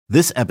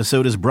This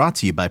episode is brought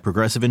to you by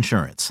Progressive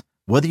Insurance.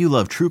 Whether you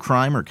love true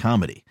crime or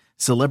comedy,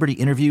 celebrity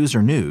interviews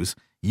or news,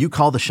 you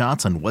call the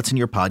shots on what's in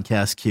your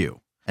podcast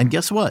queue. And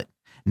guess what?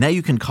 Now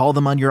you can call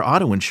them on your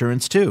auto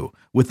insurance too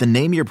with the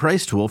Name Your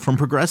Price tool from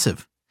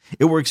Progressive.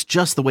 It works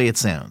just the way it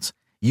sounds.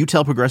 You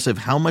tell Progressive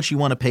how much you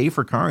want to pay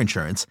for car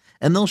insurance,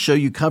 and they'll show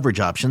you coverage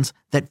options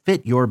that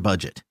fit your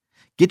budget.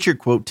 Get your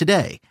quote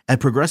today at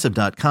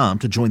Progressive.com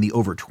to join the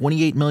over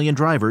 28 million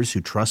drivers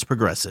who trust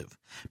Progressive.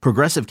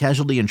 Progressive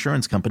Casualty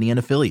Insurance Company and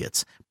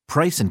Affiliates.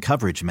 Price and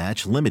coverage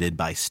match limited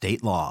by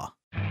state law.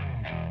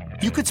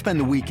 You could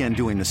spend the weekend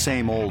doing the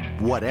same old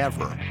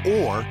whatever,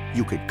 or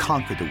you could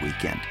conquer the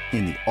weekend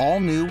in the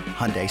all-new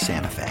Hyundai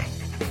Santa Fe.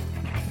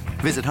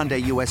 Visit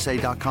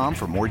HyundaiUSA.com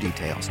for more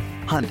details.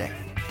 Hyundai,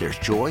 there's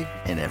joy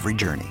in every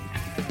journey.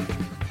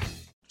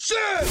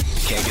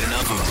 Can't get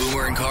enough of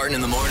Boomer and Carton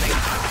in the morning?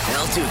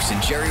 Al Dukes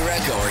and Jerry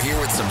Recco are here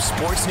with some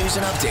sports news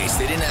and updates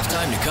they didn't have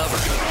time to cover.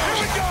 Here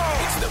we go!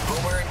 It's the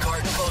Boomer and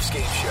Carton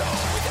postgame show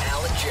with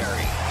Al and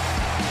Jerry.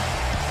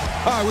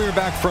 All right, we are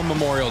back from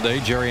Memorial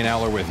Day. Jerry and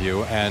Al are with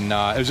you. And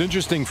it was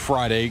interesting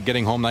Friday,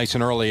 getting home nice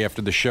and early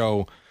after the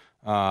show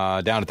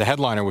down at the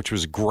Headliner, which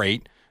was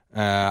great.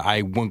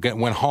 I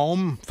went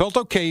home, felt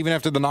okay even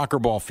after the knocker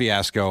ball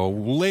fiasco.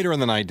 Later in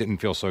the night, didn't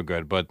feel so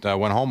good. But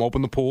went home,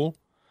 opened the pool.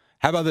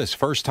 How about this?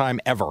 First time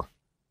ever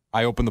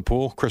I opened the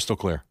pool, crystal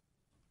clear.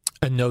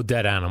 And no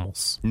dead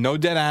animals. No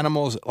dead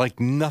animals, like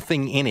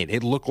nothing in it.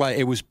 It looked like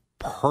it was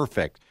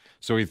perfect.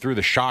 So we threw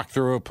the shock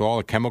through it, put all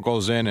the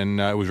chemicals in, and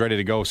it was ready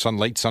to go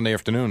late Sunday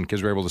afternoon.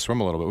 Kids were able to swim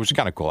a little bit, which is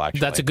kind of cool, actually.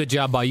 That's a good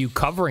job by you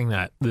covering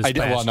that this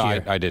past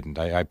year. I didn't.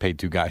 I paid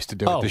two guys to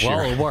do it this year. Oh,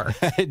 well, it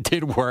worked. It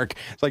did work.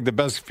 It's like the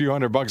best few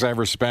 $100 I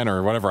ever spent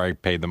or whatever I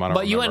paid them. I don't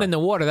remember. You went in the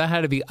water. That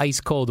had to be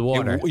ice-cold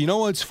water. You know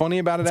what's funny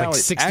about it, It's Al? like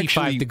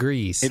 65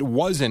 degrees. It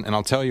wasn't, and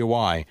I'll tell you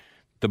why.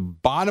 The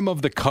bottom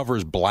of the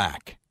cover's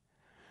black.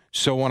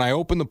 So when I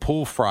opened the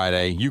pool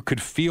Friday, you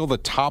could feel the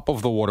top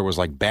of the water was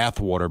like bath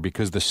water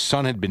because the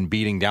sun had been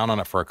beating down on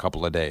it for a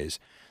couple of days.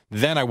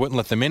 Then I wouldn't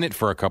let them in it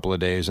for a couple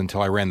of days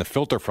until I ran the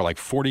filter for like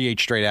 48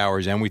 straight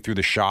hours, and we threw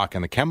the shock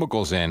and the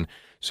chemicals in.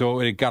 So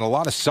it got a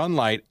lot of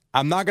sunlight.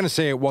 I'm not going to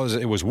say it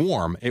was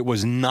warm. It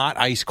was not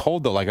ice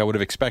cold, though, like I would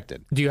have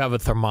expected. Do you have a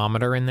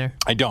thermometer in there?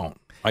 I don't.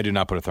 I do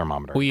not put a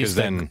thermometer. We used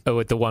to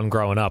with the one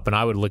growing up, and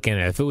I would look in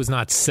it. If it was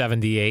not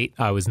 78,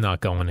 I was not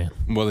going in.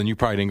 Well, then you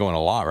probably didn't go in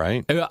a lot,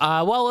 right?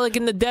 Well, like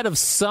in the dead of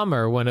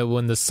summer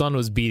when the sun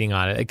was beating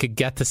on it, it could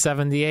get to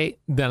 78,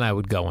 then I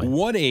would go in.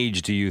 What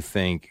age do you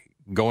think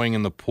going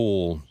in the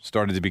pool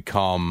started to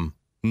become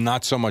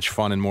not so much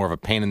fun and more of a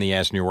pain in the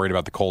ass and you're worried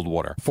about the cold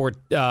water?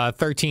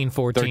 13,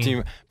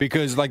 14.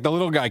 Because like the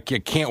little guy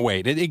can't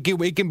wait.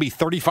 It can be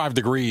 35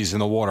 degrees in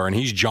the water and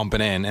he's jumping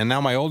in. And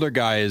now my older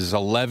guy is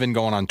 11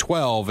 going on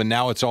 12, and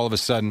now it's all of a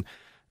sudden,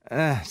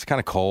 it's kind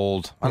of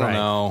cold. I don't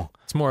know.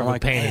 It's more of a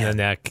pain in the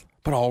neck.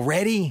 But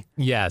already?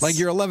 Yes. Like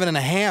you're 11 and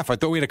a half. I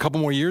thought we had a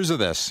couple more years of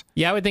this.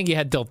 Yeah, I would think you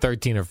had till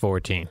 13 or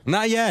 14.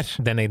 Not yet.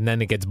 Then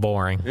it gets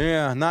boring.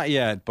 Yeah, not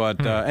yet.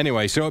 But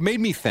anyway, so it made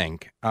me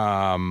think,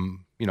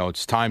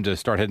 it's time to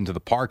start heading to the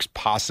parks.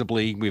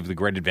 Possibly. We have the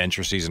Great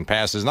Adventure Season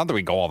passes. Not that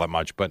we go all that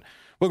much, but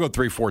we'll go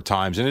 3-4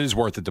 times. And it is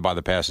worth it to buy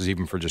the passes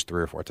even for just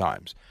 3 or 4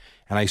 times.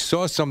 And I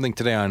saw something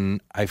today on,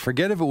 I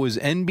forget if it was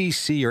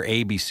NBC or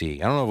ABC.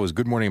 I don't know if it was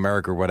Good Morning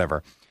America or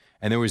whatever.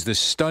 And there was this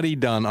study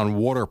done on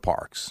water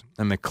parks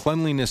and the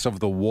cleanliness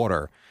of the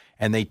water.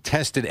 And they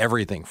tested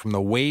everything from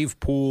the wave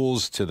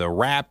pools to the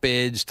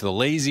rapids to the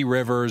lazy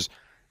rivers.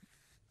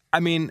 I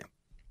mean,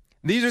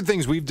 these are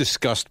things we've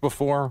discussed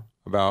before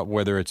about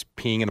whether it's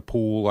peeing in a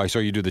pool. I saw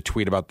you do the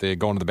tweet about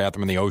going to the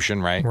bathroom in the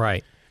ocean, right?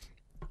 Right.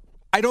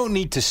 I don't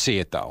need to see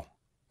it, though.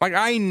 Like,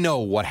 I know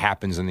what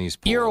happens in these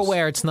pools. You're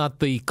aware it's not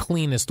the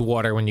cleanest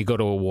water when you go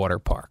to a water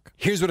park.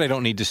 Here's what I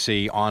don't need to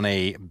see on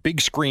a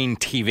big screen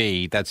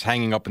TV that's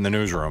hanging up in the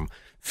newsroom.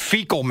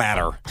 Fecal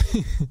matter.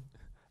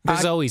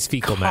 There's always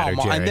fecal matter,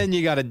 Jerry. And then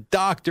you got a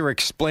doctor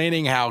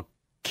explaining how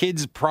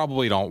kids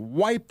probably don't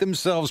wipe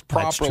themselves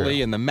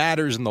properly and the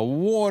matter's in the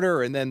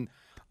water. And then,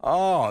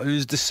 I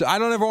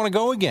don't ever want to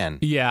go again.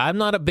 Yeah, I'm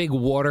not a big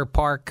water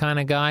park kind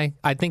of guy.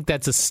 I think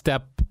that's a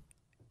step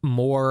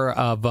more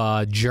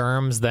of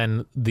germs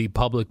than the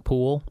public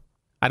pool.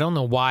 I don't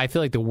know why. I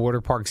feel like the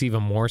water park's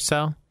even more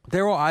so.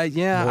 They're all, I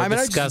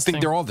just think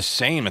they're all the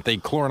same if they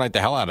chlorinate the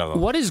hell out of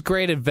them. What is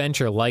Great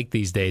Adventure like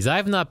these days? I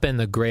have not been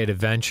to Great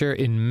Adventure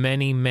in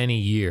many, many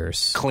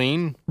years.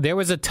 Clean? There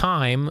was a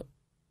time,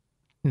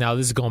 now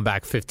this is going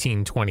back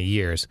 15, 20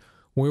 years,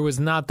 where it was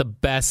not the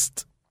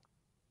best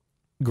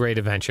Great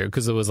Adventure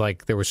because it was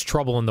like there was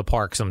trouble in the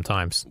park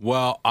sometimes.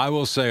 Well, I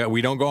will say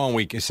we don't go on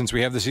weekends. Since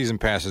we have the season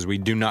passes, we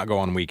do not go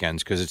on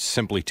weekends because it's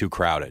simply too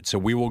crowded. So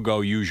we will go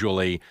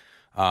usually,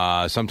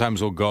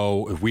 sometimes we'll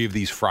go, if we have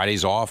these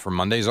Fridays off or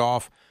Mondays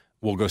off,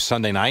 we'll go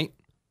Sunday night.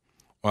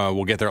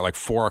 We'll get there at like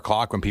 4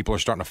 o'clock when people are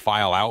starting to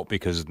file out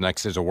because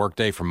next is a work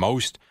day for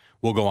most.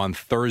 We'll go on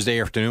Thursday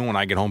afternoon when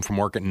I get home from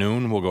work at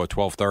noon. We'll go at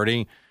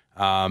 12:30.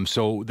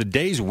 So the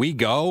days we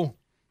go,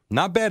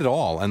 Not bad at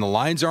all. And the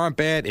lines aren't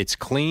bad. It's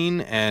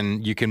clean,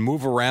 and you can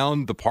move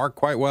around the park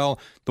quite well.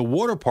 The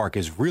water park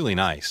is really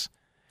nice.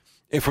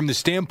 From the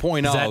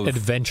standpoint Is of... that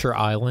Adventure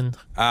Island?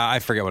 I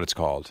forget what it's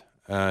called.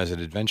 Is it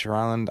Adventure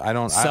Island? I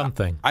don't...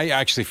 Something. I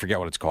actually forget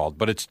what it's called,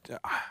 but it's...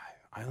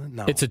 Island?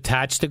 No. It's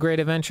attached to Great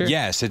Adventure?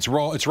 Yes, it's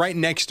right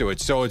next to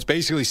it. So it's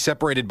basically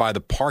separated by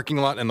the parking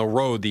lot and the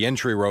road, the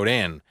entry road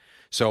in.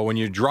 So when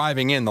you're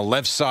driving in, the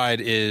left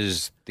side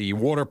is the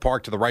water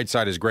park, to the right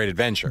side is Great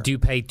Adventure. Do you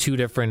pay two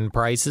different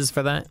prices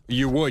for that?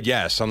 You would,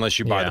 yes, unless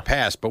you buy the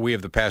pass. But we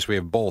have the pass. We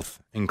have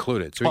both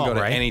included. So we can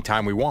go to any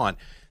time we want.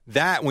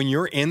 That, when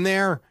you're in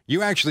there,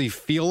 you actually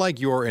feel like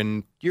you're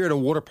at a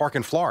water park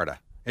in Florida.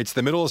 It's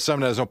the middle of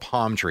summer. There's no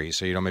palm trees,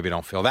 so you maybe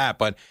don't feel that.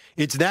 But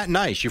it's that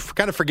nice. You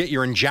kind of forget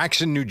you're in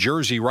Jackson, New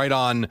Jersey, right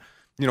on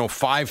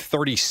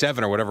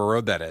 537 or whatever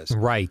road that is.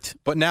 Right.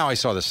 But now I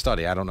saw this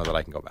study. I don't know that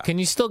I can go back. Can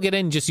you still get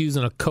in just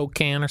using a Coke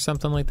can or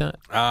something like that?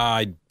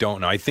 I don't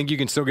know. I think you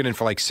can still get in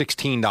for like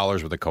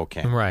 $16 with a Coke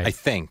can. Right. I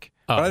think.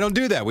 Oh. But I don't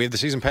do that. We have the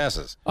season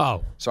passes.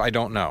 Oh. So I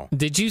don't know.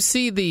 Did you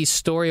see the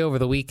story over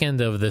the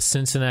weekend of the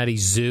Cincinnati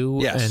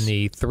Zoo and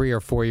the 3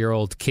 or 4 year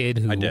old kid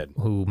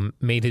who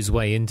made his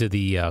way into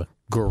the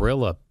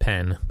gorilla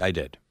pen? I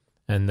did.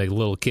 And the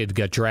little kid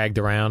got dragged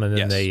around, and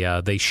then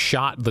they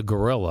shot the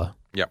gorilla.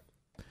 Yep.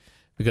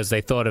 Because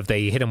they thought if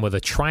they hit him with a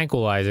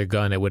tranquilizer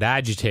gun, it would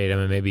agitate him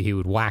and maybe he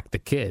would whack the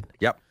kid.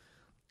 Yep.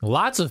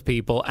 Lots of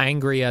people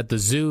angry at the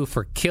zoo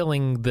for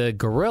killing the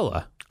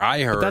gorilla.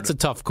 I heard. But that's a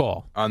tough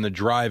call. On the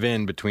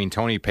drive-in between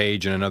Tony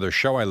Page and another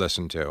show I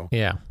listened to,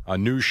 a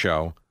news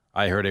show,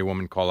 I heard a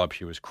woman call up.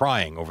 She was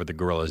crying over the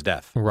gorilla's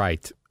death.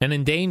 Right. An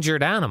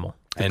endangered animal.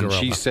 And gorilla.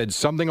 She said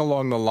something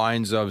along the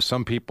lines of,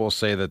 some people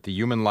say that the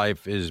human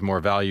life is more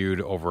valued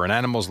over an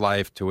animal's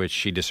life, to which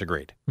she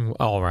disagreed.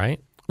 All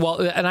right.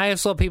 Well, and I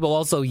saw people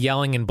also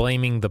yelling and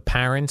blaming the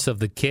parents of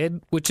the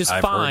kid, which is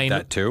fine. I've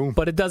heard that too.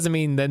 But it doesn't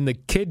mean then the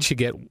kid should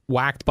get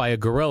whacked by a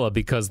gorilla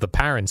because the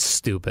parent's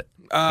stupid.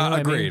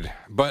 Agreed. I mean?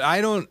 But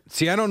I don't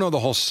know the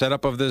whole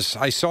setup of this.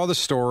 I saw the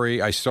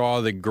story. I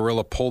saw the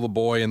gorilla pull the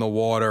boy in the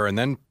water and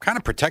then kind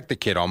of protect the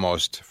kid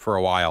almost for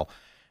a while.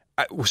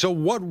 So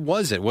what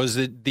was it? Was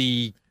it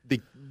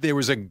there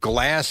was a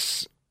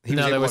glass...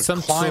 there was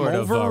some sort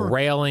of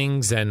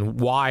railings and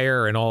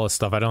wire and all this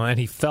stuff. And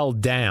he fell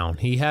down.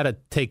 He had to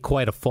take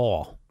quite a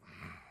fall.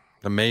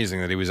 Amazing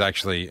that he was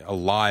actually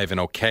alive and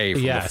okay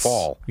from the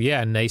fall.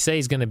 Yeah, and they say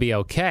he's going to be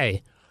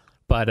okay.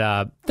 But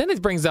then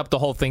it brings up the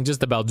whole thing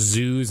just about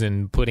zoos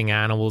and putting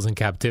animals in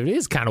captivity.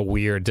 It's kind of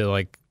weird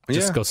to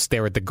just go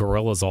stare at the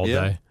gorillas all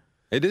day.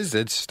 It is.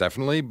 It's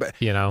definitely. But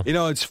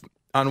it's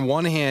on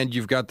one hand,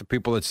 you've got the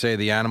people that say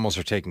the animals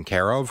are taken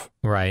care of.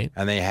 Right.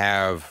 And they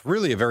have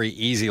really a very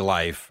easy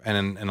life.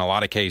 And in a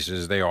lot of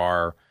cases, they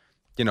are,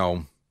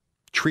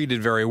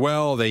 treated very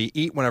well. They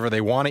eat whenever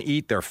they want to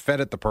eat. They're fed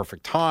at the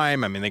perfect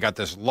time. I mean, they got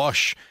this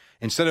lush,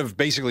 instead of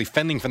basically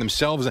fending for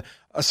themselves.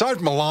 Aside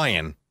from a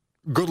lion,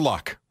 good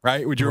luck,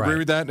 right? Would you agree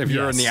with that? If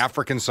you're in the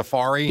African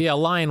safari? Yeah, a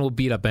lion will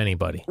beat up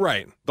anybody.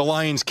 Right. The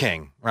lion's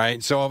king,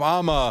 right? So if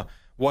I'm a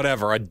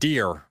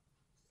deer,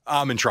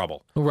 I'm in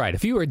trouble. Right.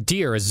 If you were a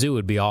deer, a zoo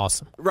would be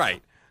awesome.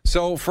 Right.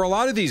 So for a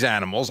lot of these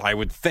animals, I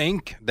would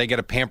think they get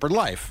a pampered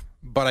life.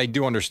 But I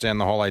do understand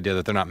the whole idea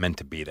that they're not meant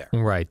to be there.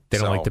 Right. They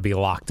don't like to be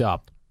locked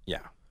up. Yeah.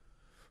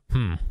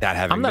 That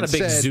having I'm not a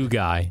big zoo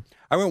guy.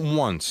 I went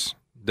once,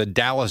 the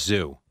Dallas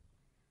Zoo.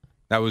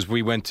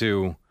 We went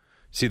to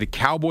see the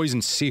Cowboys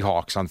and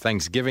Seahawks on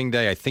Thanksgiving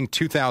Day, I think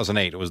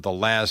 2008. It was the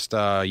last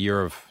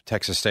year of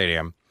Texas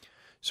Stadium.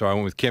 So I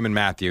went with Kim and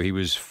Matthew. He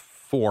was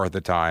 4 at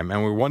the time.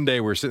 And one day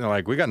we were sitting there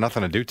like, we got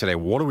nothing to do today.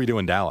 What do we do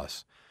in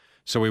Dallas?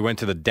 So we went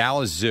to the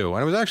Dallas Zoo,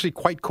 and it was actually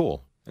quite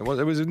cool. It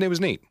was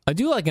neat. I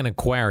do like an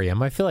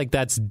aquarium. I feel like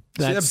that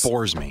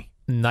bores me.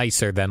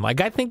 Nicer than I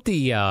think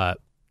the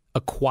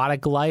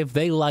aquatic life,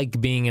 they like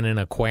being in an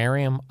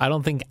aquarium. I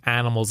don't think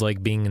animals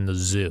like being in the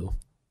zoo.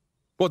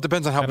 Well, it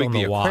depends on how big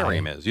the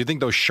aquarium is. You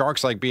think those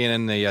sharks like being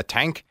in the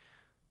tank?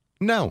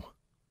 No.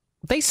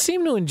 They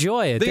seem to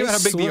enjoy it. Think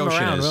about how big the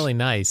ocean is. Really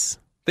nice.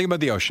 Think about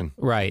the ocean.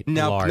 Right.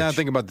 Now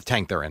think about the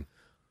tank they're in.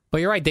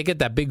 But you're right. They get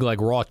that big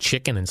raw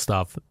chicken and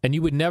stuff. And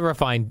you would never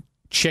find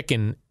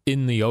chicken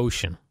in the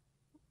ocean.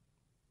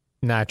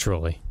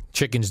 Naturally.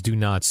 Chickens do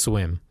not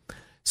swim.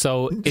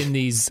 So in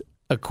these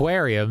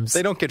aquariums...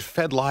 They don't get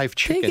fed live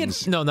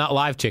chickens. No, not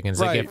live chickens.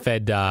 Right. They get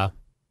fed...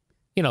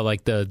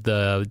 like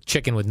the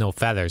chicken with no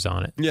feathers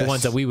on it. Yes. The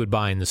ones that we would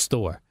buy in the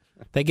store.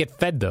 They get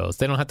fed those.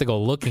 They don't have to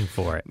go looking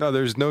for it. No,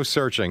 there's no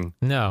searching.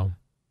 No.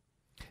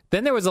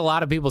 Then there was a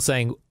lot of people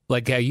saying,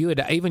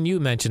 you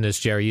mentioned this,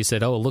 Jerry. You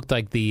said, it looked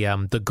like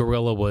the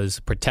gorilla was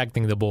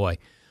protecting the boy.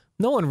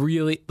 No one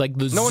really,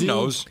 no one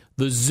knows.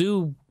 The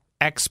zoo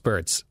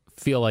experts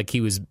feel like he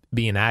was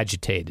being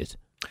agitated.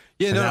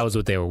 Yeah, that was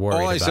what they were worried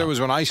about. All I said was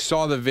when I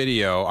saw the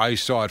video, I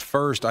thought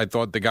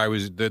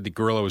the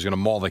gorilla was going to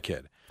maul the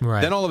kid.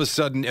 Right. Then all of a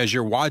sudden, as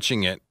you're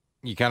watching it,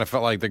 you kind of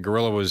felt like the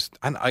gorilla was,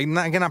 I'm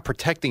not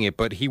protecting it,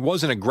 but he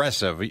wasn't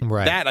aggressive.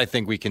 Right. That, I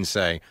think we can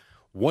say,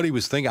 what he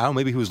was thinking. I don't know,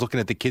 maybe he was looking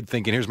at the kid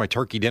thinking, here's my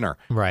turkey dinner.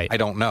 Right. I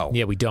don't know.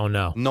 Yeah, we don't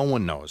know. No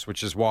one knows,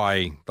 which is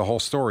why the whole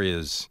story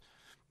is,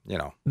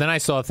 Then I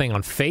saw a thing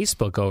on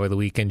Facebook over the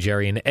weekend,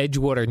 Jerry, in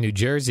Edgewater, New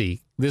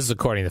Jersey. This is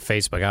according to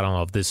Facebook. I don't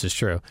know if this is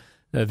true.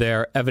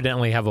 They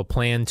evidently have a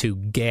plan to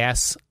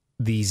gas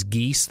these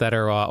geese that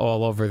are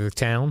all over the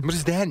town. What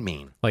does that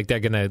mean? Like they're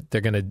gonna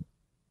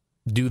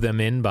do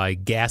them in by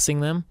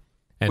gassing them.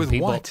 And With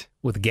what?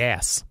 With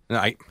gas. No,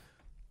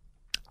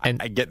 I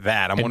get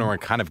that. I'm wondering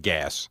what kind of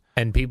gas.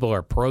 And people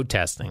are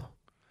protesting.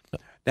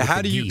 Now,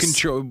 how do you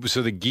control?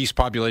 So the geese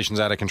population's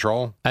out of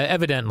control?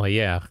 Evidently,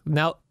 yeah.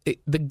 Now,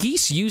 the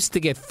geese used to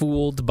get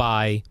fooled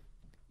by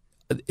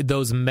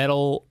those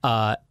metal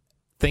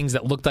things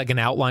that looked like an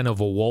outline of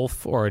a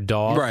wolf or a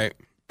dog. Right.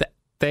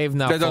 They've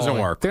not. That doesn't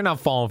work. They're not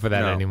falling for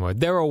that anymore.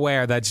 They're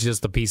aware that's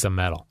just a piece of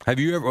metal. Have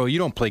you ever? Well, you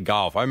don't play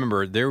golf. I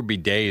remember there would be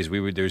days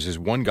there's this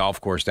one golf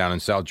course down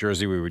in South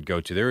Jersey we would go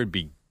to. There would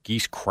be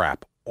geese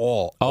crap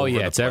all over the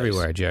it's place.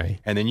 everywhere, Jerry.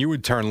 And then you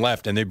would turn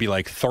left, and there'd be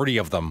like 30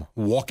 of them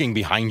walking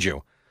behind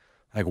you.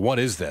 Like, what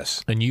is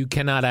this? And you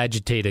cannot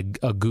agitate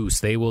a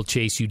goose. They will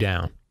chase you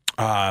down.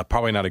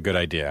 Probably not a good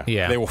idea.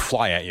 Yeah. They will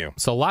fly at you.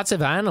 So lots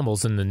of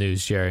animals in the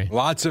news, Jerry.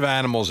 Lots of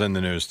animals in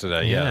the news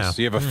today, Yeah. yes.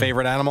 Do you have a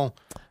favorite animal?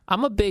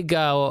 I'm a big.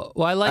 I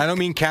don't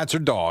mean cats or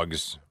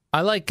dogs.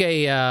 I like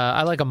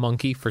a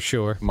monkey for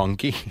sure.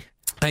 Monkey?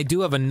 I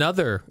do have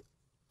another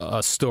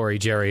story,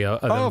 Jerry,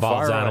 that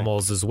involves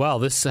animals as well.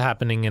 This is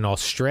happening in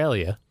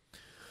Australia.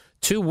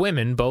 2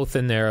 women, both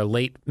in their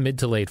mid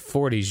to late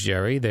 40s,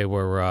 Jerry. They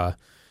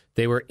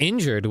were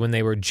injured when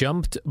they were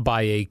jumped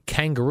by a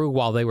kangaroo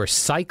while they were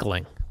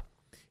cycling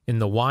in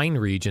the wine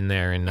region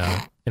there in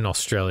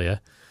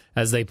Australia.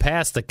 As they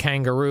passed, the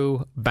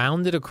kangaroo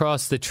bounded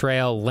across the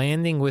trail,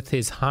 landing with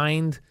his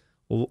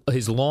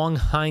long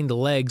hind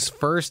legs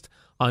first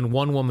on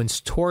one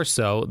woman's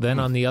torso, then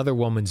on the other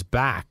woman's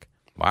back.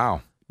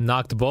 Wow.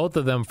 Knocked both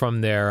of them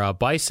from their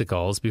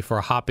bicycles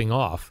before hopping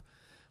off.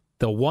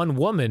 The one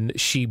woman,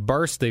 she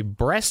burst a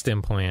breast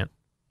implant.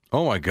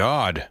 Oh, my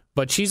God.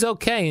 But she's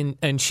okay,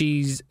 and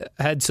she's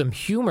had some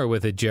humor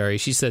with it, Jerry.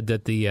 She said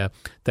that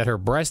that her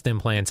breast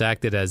implants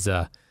acted as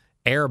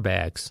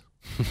airbags,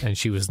 and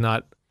she was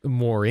not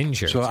more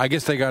injured. So I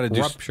guess they got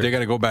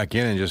to go back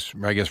in and just,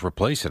 I guess,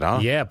 replace it, huh?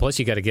 Yeah, plus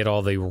you got to get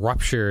all the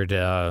ruptured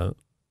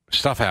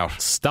stuff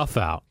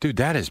out. Dude,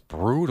 that is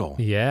brutal.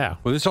 Yeah.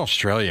 Well, this is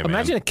Australia, man.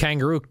 Imagine a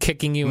kangaroo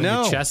kicking you in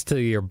the chest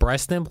to your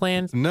breast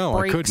implant. No,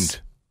 breaks. I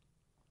couldn't.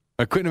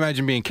 I couldn't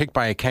imagine being kicked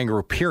by a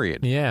kangaroo,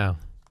 period. Yeah.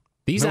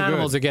 These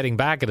animals are getting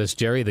back at us,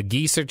 Jerry. The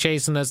geese are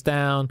chasing us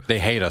down. They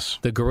hate us.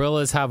 The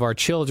gorillas have our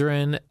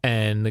children,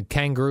 and the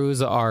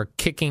kangaroos are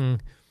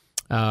kicking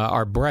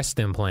our breast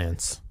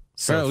implants.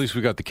 So well, at least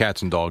we got the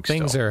cats and dogs.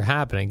 Things are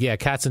happening. Yeah,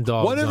 cats and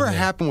dogs. Whatever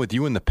happened with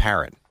you and the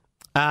parrot?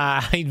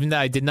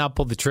 I did not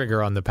pull the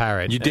trigger on the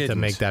parrot. You didn't to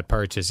make that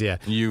purchase. Yeah,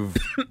 you've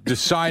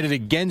decided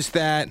against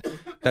that.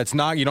 That's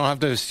not. You don't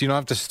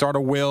have to start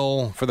a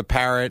will for the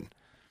parrot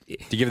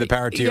to give the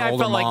parrot to your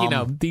older mom. I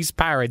felt like these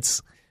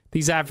parrots.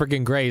 These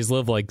African grays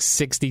live like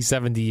 60,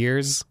 70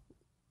 years.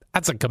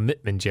 That's a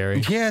commitment,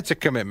 Jerry. Yeah, it's a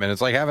commitment.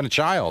 It's like having a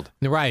child.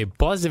 Right.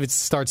 Plus, if it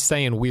starts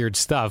saying weird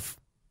stuff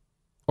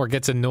or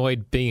gets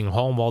annoyed being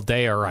home all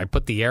day, or I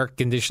put the air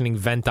conditioning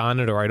vent on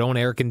it, or I don't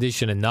air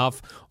condition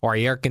enough, or I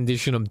air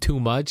condition him too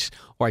much,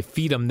 or I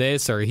feed him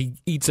this, or he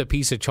eats a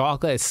piece of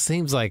chocolate, it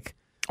seems like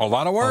a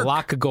lot of work. A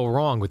lot could go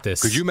wrong with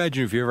this. Could you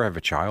imagine if you ever have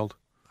a child?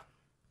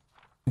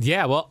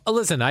 Yeah, well,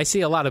 listen, I see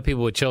a lot of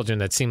people with children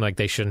that seem like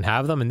they shouldn't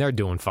have them, and they're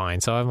doing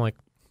fine. So I'm like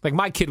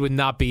my kid would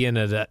not be in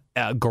a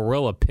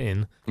gorilla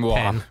pen. You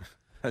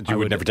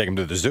would never take him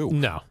to the zoo.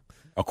 No.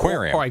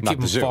 Aquarium, or I'd not keep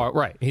the him zoo. far.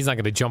 Right. He's not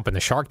going to jump in the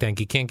Shark Tank.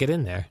 He can't get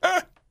in there.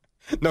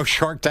 No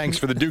Shark Tanks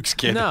for the Duke's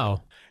kid.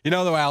 No. You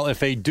know, though, Al,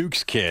 if a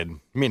Duke's kid,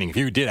 meaning if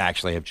you did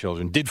actually have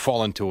children, did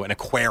fall into an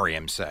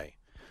aquarium, say,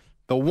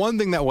 the one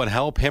thing that would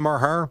help him or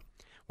her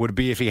would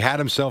be if he had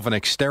himself an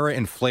Xterra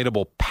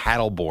inflatable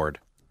paddleboard.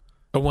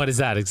 And what is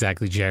that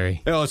exactly,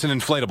 Jerry? It's an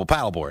inflatable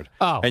paddleboard.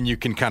 Oh. And you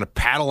can kind of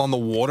paddle on the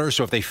water.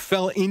 So if they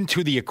fell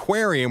into the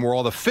aquarium where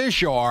all the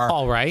fish are,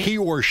 all right, he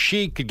or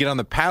she could get on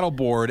the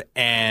paddleboard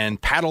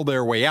and paddle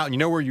their way out. And you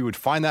know where you would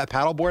find that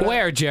paddleboard?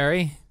 Where,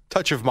 Jerry?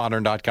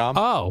 Touchofmodern.com.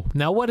 Oh,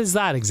 now what is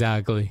that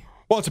exactly?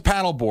 Well, it's a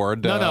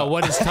paddleboard. No.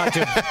 What is Touch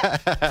of?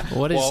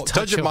 What is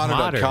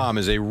Touchofmodern.com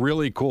is a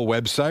really cool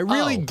website,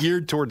 really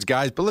geared towards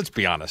guys. But let's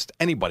be honest,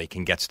 anybody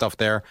can get stuff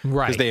there,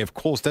 right? Because they have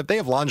cool stuff. They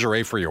have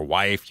lingerie for your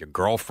wife, your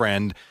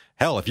girlfriend.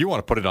 Hell, if you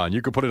want to put it on,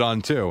 you could put it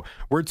on too.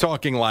 We're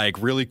talking like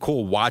really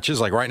cool watches.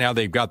 Like right now,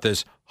 they've got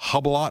this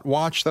Hublot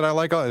watch that I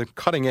like,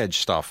 cutting edge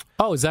stuff.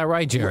 Oh, is that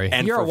right, Jerry?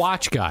 And you're a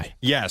watch guy.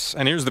 Yes,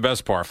 and here's the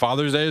best part: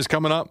 Father's Day is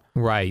coming up.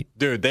 Right,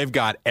 dude. They've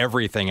got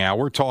everything out.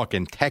 We're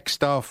talking tech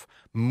stuff.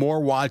 More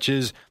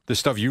watches, the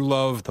stuff you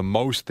love the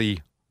most, the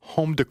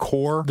home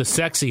decor. The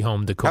sexy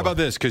home decor. How about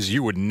this? Because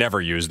you would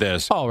never use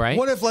this. All right.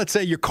 What if, let's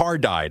say, your car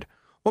died?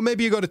 Well,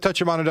 maybe you go to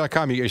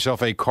touchofmodern.com, you get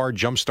yourself a car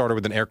jump starter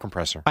with an air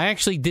compressor. I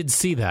actually did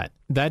see that.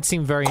 That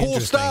seemed very cool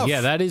interesting. Stuff.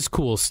 Yeah, that is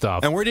cool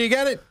stuff. And where do you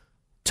get it?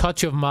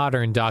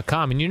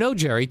 touchofmodern.com. And you know,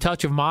 Jerry,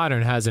 Touch of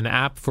Modern has an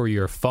app for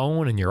your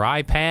phone and your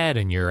iPad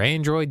and your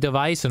Android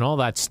device and all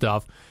that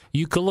stuff.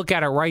 You could look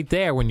at it right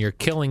there when you're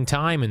killing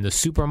time in the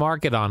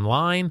supermarket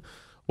online,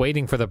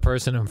 waiting for the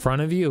person in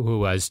front of you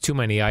who has too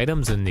many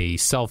items in the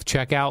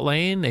self-checkout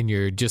lane, and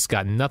you're just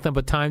got nothing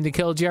but time to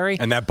kill, Jerry.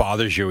 And that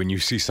bothers you when you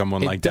see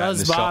someone like that. It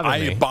does bother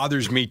me. It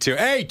bothers me, too.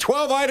 Hey,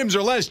 12 items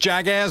or less,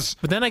 jackass.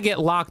 But then I get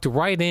locked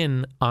right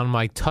in on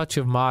my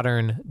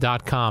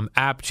touchofmodern.com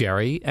app,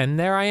 Jerry, and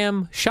there I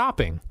am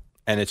shopping.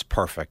 And it's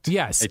perfect.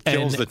 Yes. It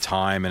kills the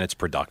time, and it's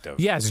productive.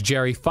 Yes,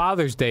 Jerry,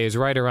 Father's Day is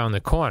right around the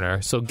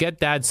corner, so get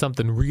Dad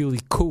something really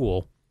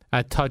cool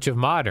at Touch of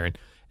Modern.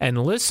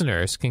 And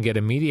listeners can get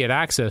immediate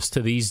access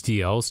to these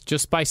deals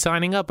just by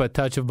signing up at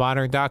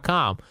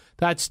touchofmodern.com.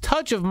 That's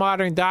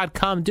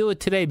touchofmodern.com. Do it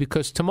today,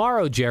 because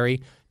tomorrow,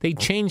 Jerry, they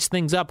change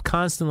things up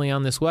constantly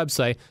on this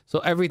website, so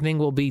everything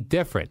will be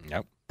different.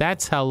 Yep.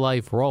 That's how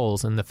life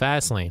rolls in the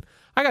fast lane.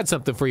 I got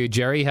something for you,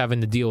 Jerry, having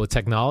to deal with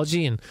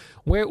technology. And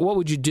what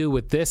would you do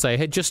with this? I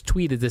had just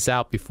tweeted this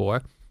out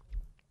before.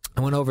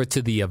 I went over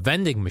to the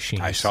vending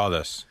machines. I saw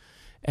this.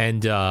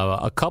 And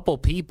a couple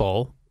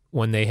people,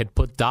 when they had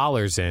put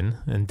dollars in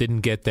and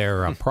didn't get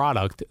their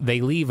product, they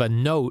leave a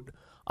note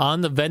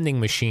on the vending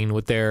machine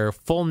with their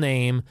full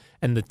name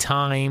and the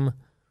time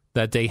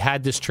that they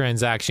had this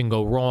transaction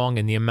go wrong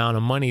and the amount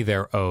of money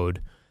they're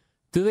owed.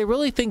 Do they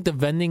really think the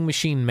vending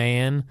machine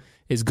man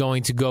is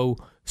going to go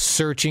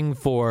searching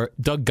for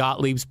Doug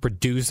Gottlieb's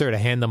producer to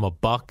hand them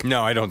 $1?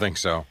 No, I don't think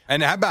so.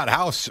 And how about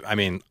House? I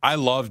mean, I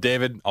love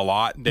David a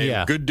lot.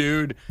 David, good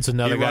dude. It's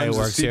another guy who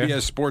works here. He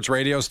runs the CBS Sports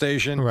radio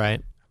station.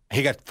 Right.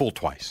 He got fooled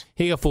twice.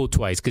 He got fooled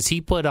twice because he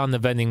put on the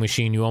vending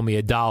machine, you owe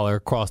me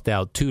 $1, crossed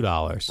out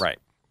 $2. Right.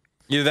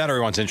 Either that or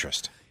he wants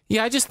interest.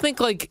 Yeah, I just think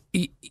like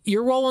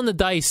you're rolling the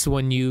dice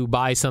when you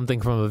buy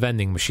something from a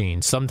vending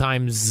machine.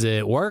 Sometimes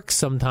it works,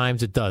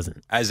 sometimes it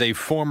doesn't. As a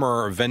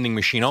former vending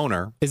machine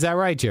owner. Is that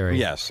right, Jerry?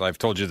 Yes, I've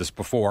told you this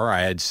before. I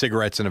had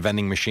cigarettes in a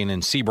vending machine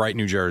in Seabright,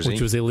 New Jersey. Which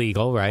was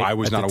illegal, right? I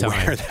was not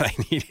aware that I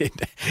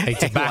needed a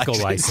tobacco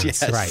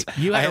license. Yes.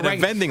 Right. I had a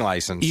vending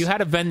license. You had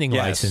a vending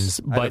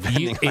license, but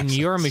in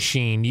your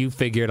machine, you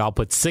figured I'll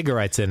put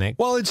cigarettes in it.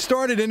 Well, it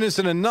started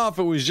innocent enough.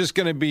 It was just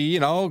going to be,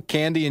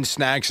 candy and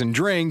snacks and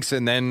drinks.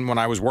 And then when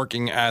I was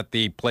working at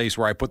the place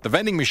where I put the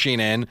vending machine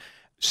in,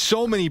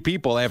 so many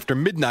people after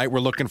midnight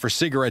were looking for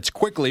cigarettes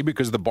quickly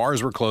because the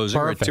bars were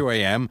closing at 2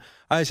 a.m.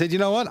 I said, you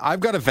know what? I've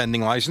got a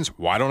vending license.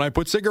 Why don't I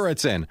put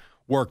cigarettes in?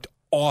 Worked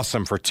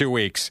awesome for 2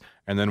 weeks.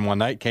 And then one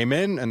night came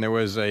in and there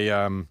was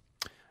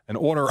an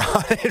order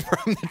on it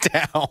from the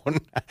town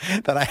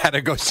that I had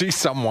to go see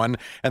someone,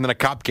 and then a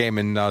cop came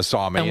and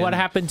saw me. And what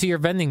happened to your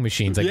vending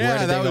machines? Like, yeah, where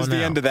did that they was go the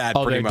now? end of that.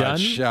 Pretty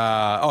much.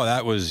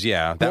 That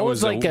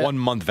was like a 1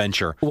 month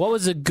venture. What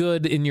was a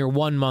good in your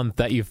 1 month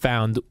that you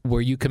found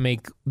where you can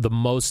make the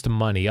most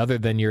money other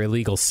than your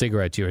illegal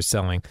cigarettes you were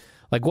selling?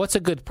 Like, what's a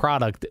good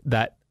product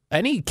that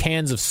any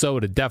cans of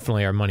soda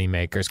definitely are money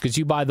makers because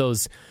you buy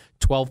those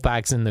 12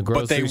 packs in the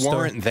grocery store. But they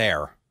weren't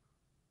there.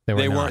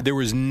 They weren't. There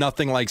was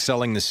nothing like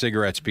selling the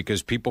cigarettes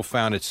because people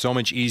found it so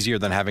much easier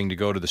than having to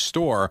go to the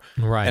store.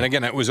 Right. And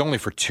again, it was only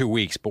for 2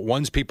 weeks. But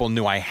once people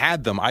knew I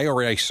had them, I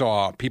already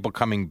saw people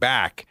coming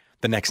back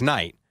the next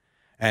night,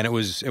 and it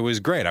was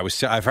great.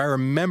 If I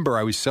remember,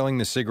 I was selling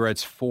the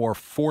cigarettes for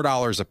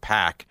 $4 a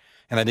pack,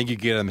 and I think you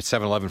could get them at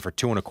 7-Eleven for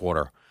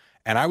 $2.25.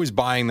 And I was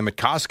buying them at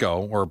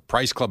Costco, or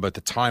Price Club at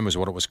the time was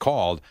what it was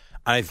called.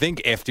 And I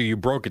think after you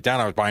broke it down,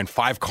 I was buying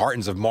 5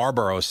 cartons of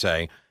Marlboro,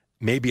 say.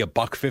 Maybe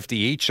 $1.50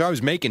 each. So I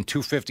was making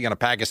 $2.50 on a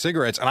pack of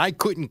cigarettes, and I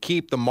couldn't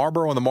keep the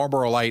Marlboro and the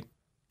Marlboro Light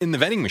in the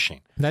vending machine.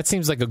 That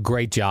seems like a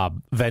great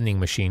job, vending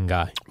machine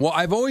guy. Well,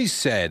 I've always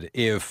said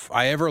if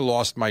I ever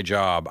lost my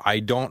job, I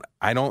don't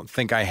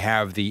think I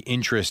have the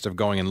interest of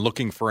going and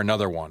looking for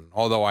another one.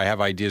 Although I have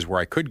ideas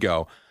where I could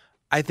go,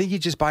 I think you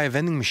just buy a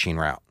vending machine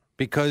route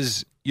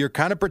because you're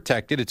kind of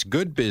protected. It's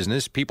good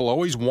business. People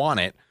always want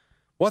it.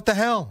 What the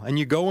hell? And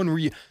you go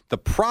and the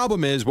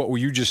problem is what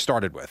you just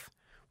started with.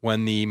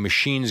 When the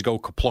machines go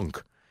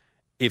kaplunk.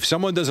 If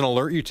someone doesn't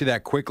alert you to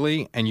that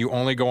quickly and you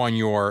only go on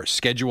your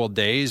scheduled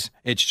days,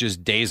 it's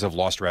just days of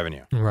lost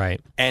revenue.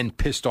 Right. And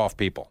pissed off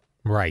people.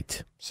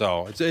 Right.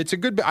 So it's a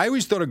good, I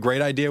always thought a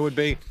great idea would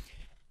be,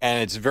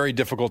 and it's very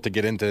difficult to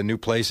get into new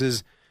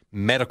places,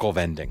 medical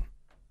vending.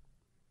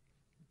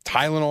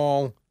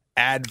 Tylenol,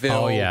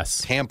 Advil,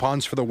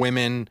 tampons for the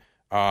women,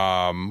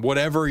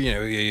 whatever,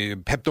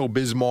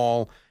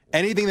 Pepto-Bismol,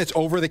 anything that's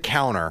over the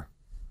counter.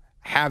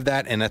 Have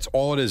that, and that's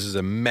all it is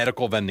a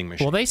medical vending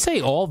machine. Well, they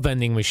say all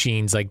vending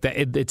machines, like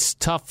that, it's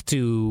tough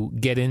to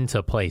get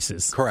into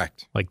places.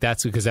 Correct. Like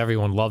that's because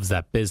everyone loves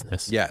that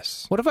business.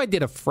 Yes. What if I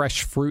did a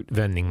fresh fruit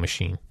vending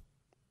machine?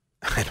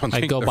 I don't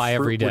think I'd go the by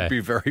fruit every day. Would be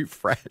very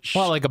fresh.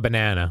 Well, like a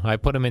banana. I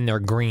put them in there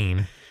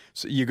green.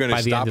 So you're going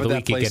to stop at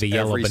that place get a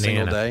yellow every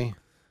single day?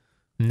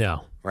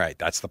 No. Right.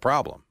 That's the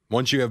problem.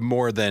 Once you have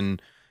more than,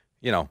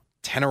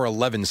 10 or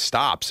 11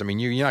 stops. I mean,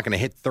 you're not going to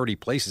hit 30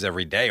 places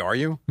every day, are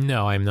you?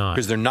 No, I'm not.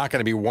 Because they're not going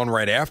to be one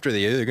right after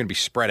the other. They're going to be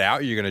spread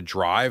out. You're going to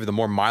drive. The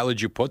more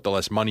mileage you put, the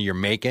less money you're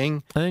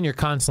making. And then you're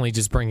constantly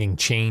just bringing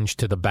change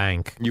to the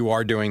bank. You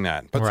are doing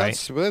that. But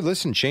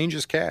listen, change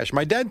is cash.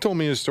 My dad told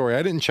me a story.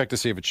 I didn't check to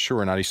see if it's true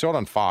or not. He saw it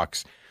on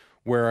Fox,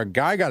 where a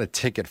guy got a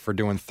ticket for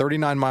doing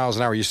 39 miles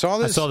an hour. You saw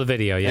this? I saw the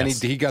video,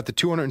 yes. And he got the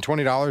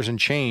 $220 in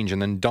change and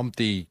then dumped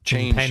the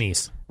change.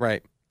 Pennies.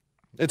 Right.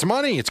 It's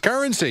money. It's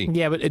currency.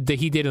 Yeah, but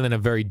he did it in a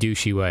very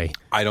douchey way.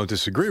 I don't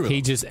disagree with him.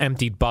 He just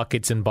emptied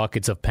buckets and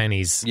buckets of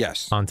pennies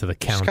onto the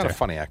counter. It's kind of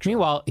funny, actually.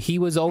 Meanwhile, he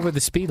was over the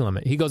speed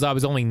limit. He goes, I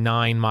was only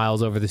 9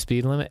 miles over the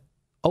speed limit.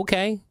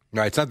 Okay.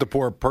 Right. It's not the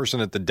poor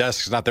person at the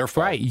desk. It's not their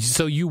fault. Right.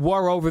 So you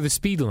were over the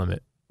speed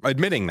limit.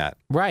 Admitting that.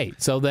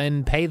 Right. So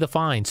then pay the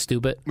fine,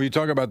 stupid. When you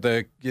talk about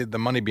the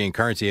money being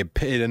currency, it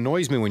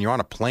annoys me when you're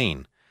on a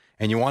plane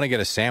and you want to get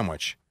a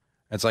sandwich.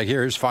 It's like,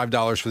 here's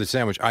 $5 for the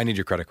sandwich. I need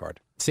your credit card.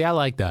 See, I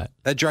like that.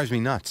 That drives me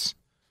nuts.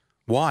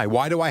 Why?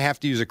 Why do I have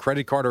to use a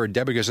credit card or a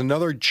debit? Because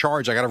another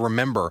charge I got to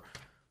remember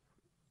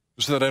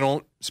so that I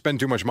don't spend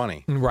too much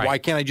money. Right. Why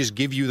can't I just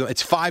give you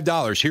it's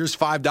 $5. Here's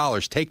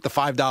 $5. Take the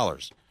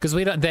 $5. Because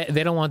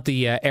they don't want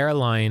the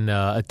airline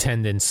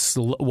attendants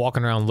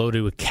walking around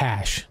loaded with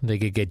cash. They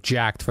could get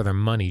jacked for their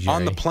money, Jerry.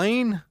 On the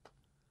plane?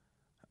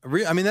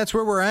 I mean, that's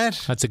where we're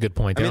at. That's a good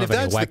point. I mean, if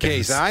that's the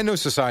case, I know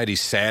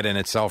society's sad in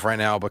itself right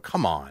now, but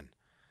come on.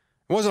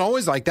 It wasn't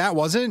always like that,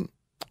 was it?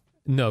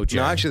 No,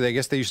 Jerry. No, actually, I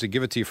guess they used to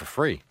give it to you for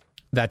free.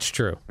 That's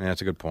true. Yeah,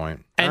 that's a good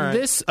point.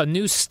 And a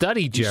new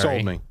study, Jerry. You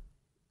sold me.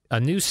 A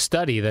new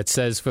study that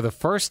says for the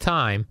first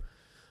time,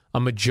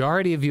 a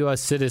majority of U.S.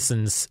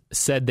 citizens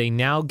said they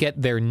now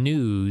get their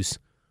news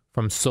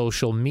from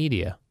social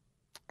media.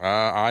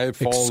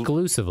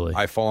 Exclusively.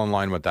 I fall in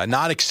line with that.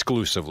 Not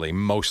exclusively,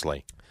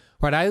 mostly.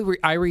 Right.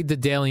 I read the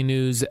Daily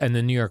News and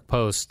the New York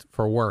Post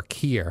for work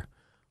here.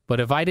 But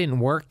if I didn't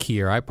work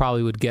here, I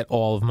probably would get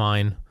all of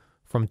mine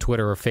from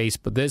Twitter or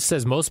Facebook. This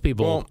says most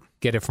people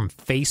get it from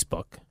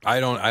Facebook.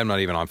 I'm not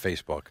even on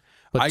Facebook.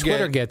 But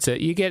Twitter gets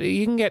it. You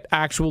can get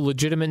actual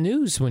legitimate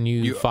news when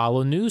you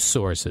follow news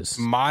sources.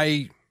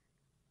 My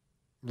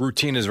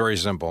routine is very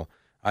simple.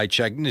 I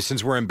check,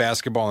 since we're in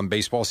basketball and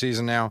baseball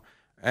season now,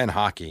 and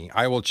hockey,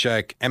 I will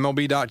check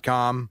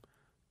MLB.com,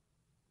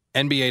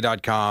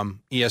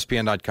 NBA.com,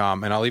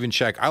 ESPN.com, and I'll even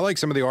check. I like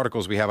some of the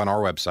articles we have on our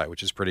website,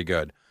 which is pretty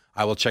good.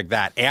 I will check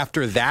that.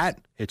 After that,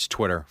 it's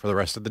Twitter for the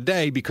rest of the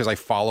day because I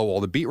follow all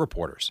the beat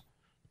reporters.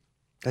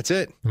 That's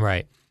it.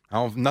 Right.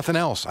 Nothing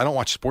else. I don't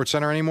watch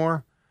SportsCenter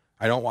anymore.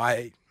 I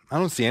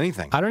don't see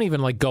anything. I don't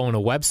even like going to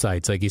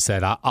websites, like you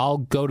said. I'll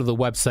go to the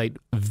website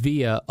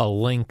via a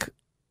link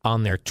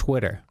on their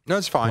Twitter. No,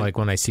 it's fine. Like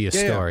when I see a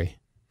story.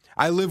 Yeah.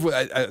 I live with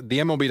the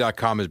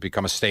MLB.com has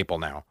become a staple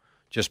now.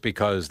 Just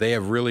because they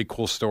have really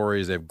cool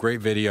stories, they have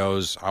great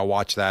videos. I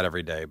watch that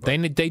every day.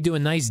 But they do a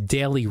nice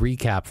daily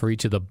recap for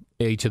each of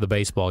the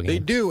baseball games. They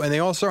do, and they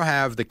also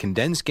have the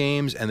condensed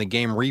games and the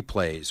game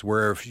replays,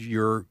 where if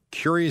you're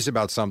curious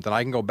about something,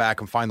 I can go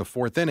back and find the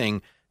fourth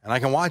inning and I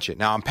can watch it.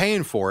 Now I'm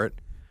paying for it,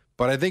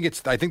 but I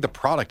think the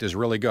product is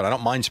really good. I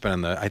don't mind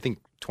spending I think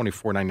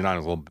 $24.99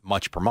 is a little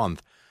much per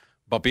month,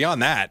 but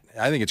beyond that,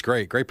 I think it's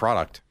great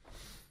product.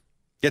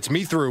 Gets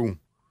me through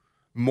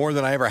more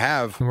than I ever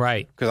have.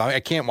 Right. Because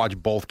I can't watch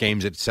both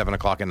games at 7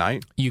 o'clock at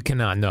night. You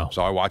cannot, no.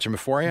 So I watch them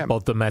before I am.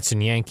 Both the Mets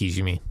and Yankees,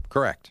 you mean?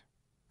 Correct.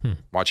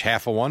 Watch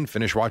half of one,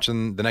 finish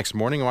watching the next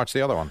morning, and watch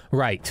the other one.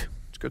 Right.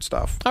 It's good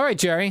stuff. All right,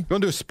 Jerry. You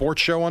want to do a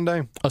sports show one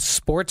day? A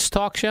sports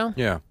talk show?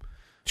 Yeah.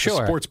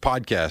 Sure. A sports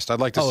podcast. I'd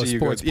like to see you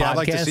go. Yeah, I'd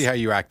like to see how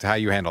you act, how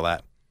you handle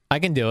that. I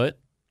can do it.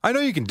 I know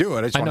you can do it.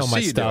 I just want to see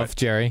you do it. I know my stuff,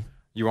 Jerry.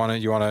 You want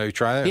to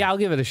try it? Yeah, I'll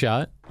give it a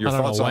shot. Your I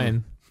don't thoughts know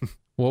when.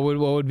 What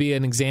would be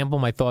an example?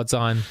 My thoughts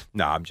on?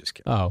 No, I'm just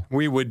kidding. Oh,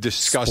 we would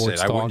discuss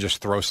sports it. talk. I wouldn't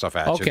just throw stuff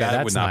at you.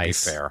 That would not be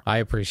fair. I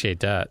appreciate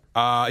that.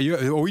 Are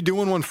we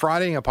doing one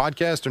Friday, a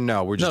podcast, or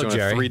no? We're just doing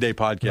Jerry. a 3-day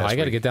podcast. No, I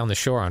got to get down the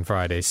shore on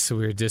Fridays.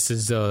 So this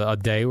is a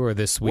day where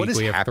this week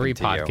we have 3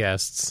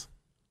 podcasts.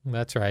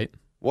 That's right.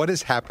 What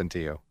has happened to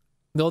you?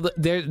 No,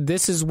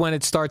 this is when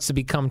it starts to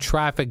become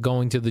traffic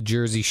going to the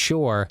Jersey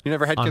Shore. You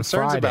never had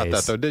concerns about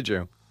that, though, did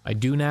you? I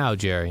do now,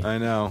 Jerry. I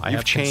know.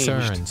 You've changed.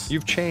 Concerns.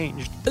 You've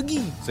changed.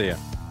 See ya.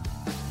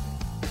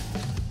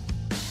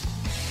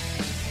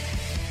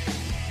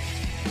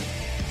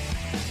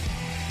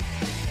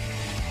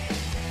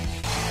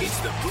 It's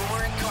the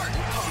Boomer and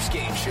Carton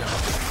postgame show.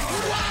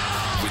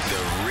 Wow! With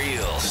the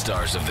real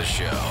stars of the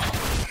show,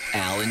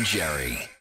 Al and Jerry.